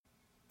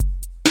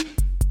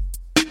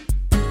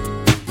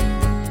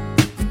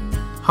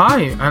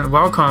Hi, and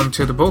welcome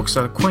to the Books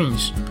at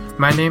Queen's.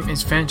 My name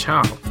is Fan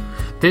Chao.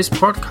 This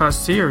podcast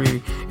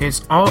series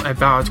is all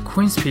about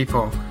Queen's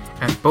people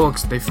and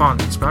books they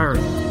found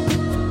inspiring.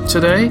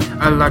 Today,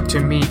 I'd like to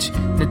meet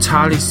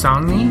Natalie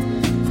Sangni,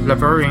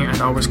 librarian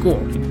at our school,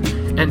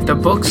 and the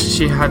books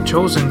she had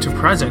chosen to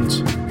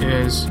present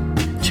is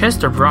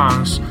Chester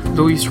Brown's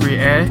Louis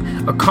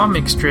Riel, a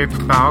comic strip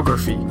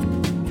biography.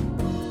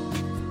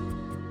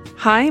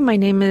 Hi, my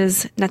name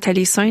is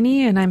Natalie Sangni,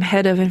 and I'm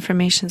head of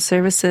information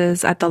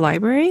services at the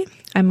library.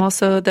 I'm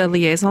also the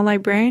liaison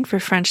librarian for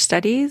French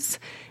studies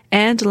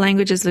and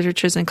languages,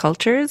 literatures, and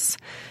cultures.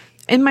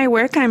 In my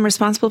work, I'm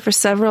responsible for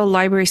several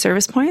library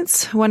service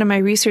points. One of my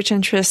research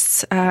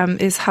interests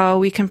is how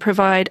we can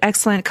provide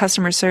excellent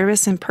customer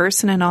service in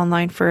person and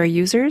online for our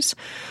users.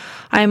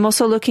 I am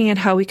also looking at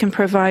how we can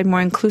provide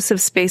more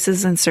inclusive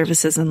spaces and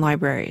services in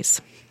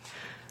libraries.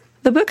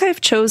 The book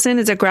I've chosen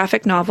is a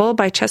graphic novel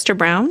by Chester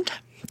Brown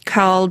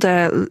called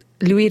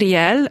Louis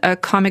Riel, a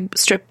comic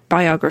strip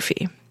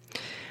biography.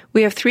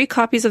 We have 3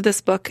 copies of this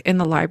book in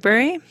the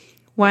library,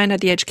 one at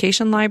the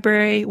Education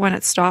Library, one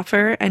at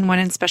Stauffer, and one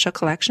in Special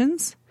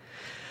Collections.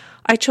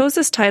 I chose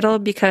this title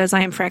because I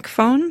am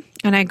francophone,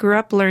 and I grew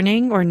up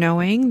learning or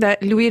knowing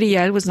that Louis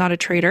Riel was not a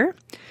traitor.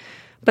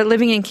 But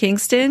living in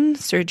Kingston,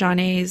 Sir John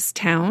A.'s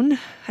town,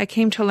 I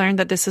came to learn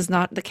that this is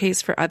not the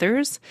case for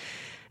others,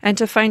 and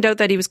to find out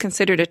that he was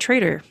considered a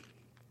traitor.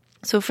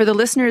 So for the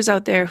listeners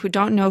out there who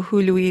don't know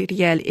who Louis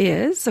Riel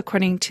is,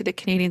 according to the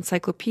Canadian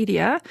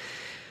Encyclopedia,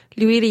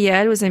 Louis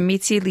Riel was a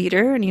Métis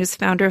leader and he was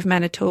founder of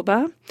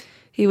Manitoba.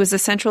 He was a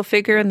central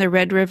figure in the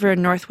Red River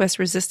and Northwest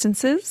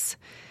resistances.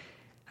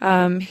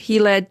 He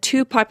led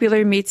 2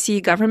 popular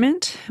Métis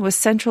government, was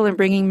central in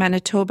bringing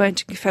Manitoba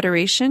into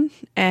Confederation,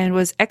 and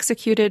was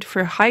executed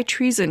for high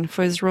treason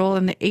for his role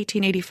in the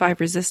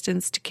 1885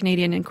 resistance to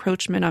Canadian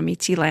encroachment on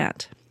Métis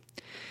land.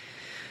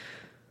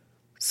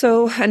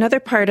 So another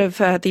part of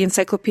the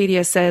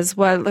encyclopedia says,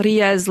 while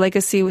Riel's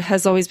legacy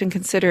has always been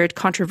considered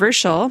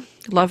controversial,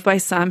 loved by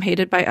some,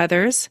 hated by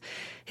others,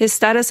 his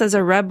status as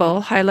a rebel,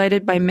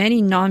 highlighted by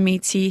many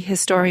non-Métis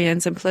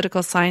historians and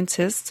political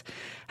scientists,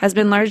 has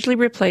been largely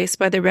replaced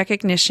by the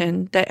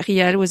recognition that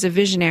Riel was a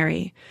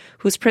visionary,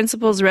 whose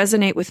principles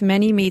resonate with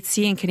many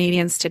Métis and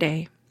Canadians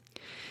today.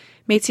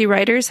 Métis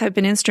writers have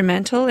been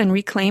instrumental in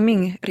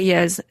reclaiming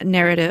Riel's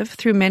narrative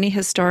through many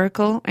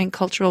historical and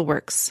cultural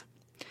works.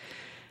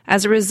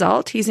 As a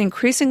result, he's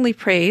increasingly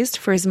praised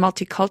for his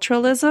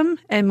multiculturalism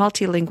and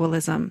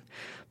multilingualism,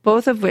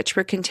 both of which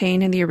were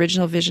contained in the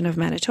original vision of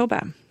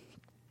Manitoba.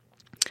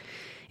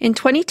 In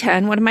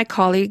 2010, one of my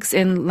colleagues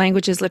in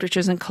languages,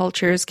 literatures, and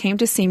cultures came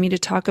to see me to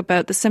talk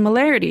about the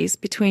similarities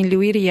between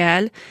Louis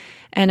Riel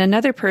and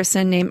another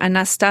person named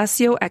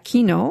Anastasio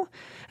Aquino,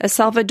 a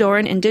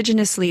Salvadoran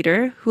indigenous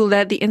leader who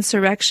led the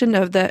insurrection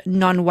of the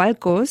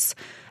Nonhualcos,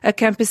 a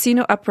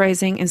campesino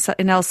uprising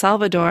in El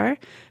Salvador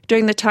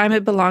during the time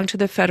it belonged to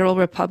the Federal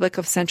Republic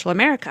of Central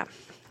America.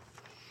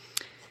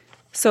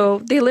 So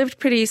they lived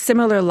pretty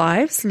similar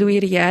lives, Louis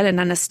Riel and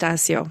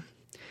Anastasio.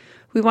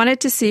 We wanted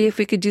to see if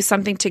we could do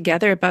something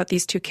together about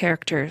these 2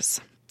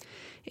 characters.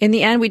 In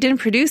the end, we didn't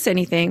produce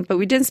anything, but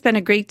we did spend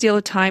a great deal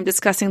of time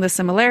discussing the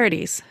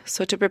similarities.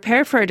 So to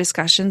prepare for our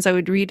discussions, I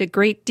would read a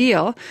great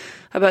deal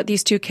about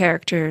these 2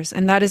 characters,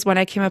 and that is when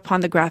I came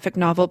upon the graphic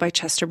novel by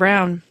Chester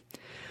Brown.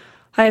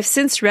 I have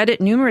since read it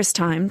numerous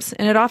times,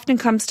 and it often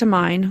comes to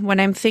mind when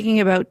I'm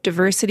thinking about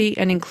diversity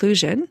and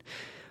inclusion,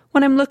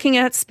 when I'm looking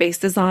at space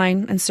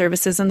design and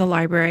services in the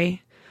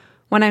library,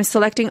 when I'm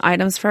selecting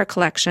items for our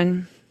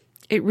collection.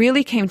 It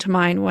really came to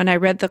mind when I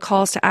read the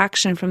calls to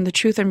action from the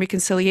Truth and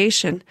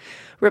Reconciliation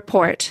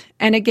report,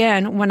 and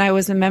again when I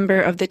was a member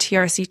of the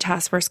TRC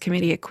Task Force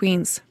Committee at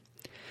Queen's.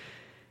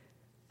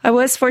 I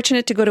was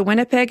fortunate to go to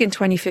Winnipeg in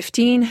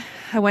 2015.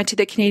 I went to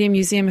the Canadian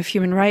Museum of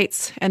Human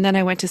Rights, and then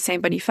I went to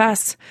St.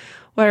 Boniface,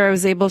 where I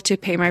was able to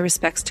pay my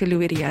respects to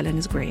Louis Riel in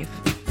his grave.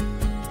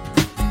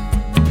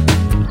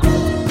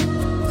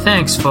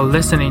 Thanks for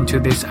listening to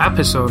this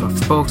episode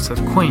of Books at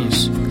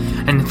Queen's,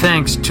 and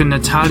thanks to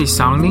Natalie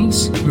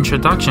Sangni's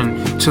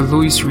introduction to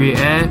Louis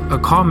Riel, a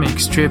comic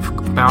strip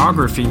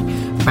biography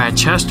by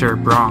Chester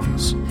Brown.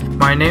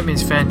 My name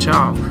is Fan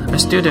Chao, a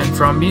student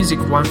from Music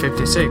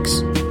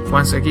 156.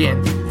 Once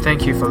again,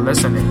 thank you for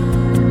listening.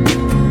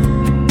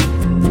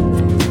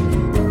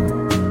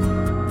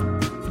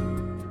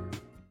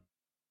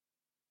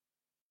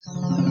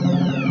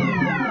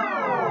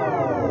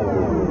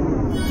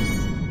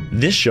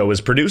 This show is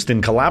produced in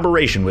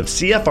collaboration with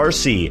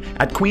CFRC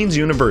at Queen's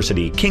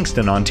University,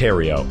 Kingston,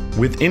 Ontario,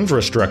 with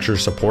infrastructure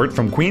support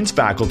from Queen's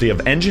Faculty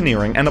of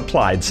Engineering and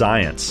Applied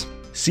Science.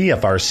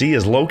 CFRC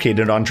is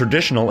located on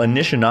traditional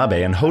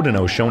Anishinaabe and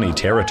Haudenosaunee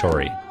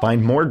territory.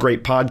 Find more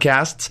great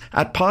podcasts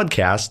at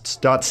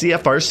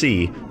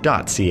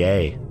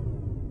podcasts.cfrc.ca.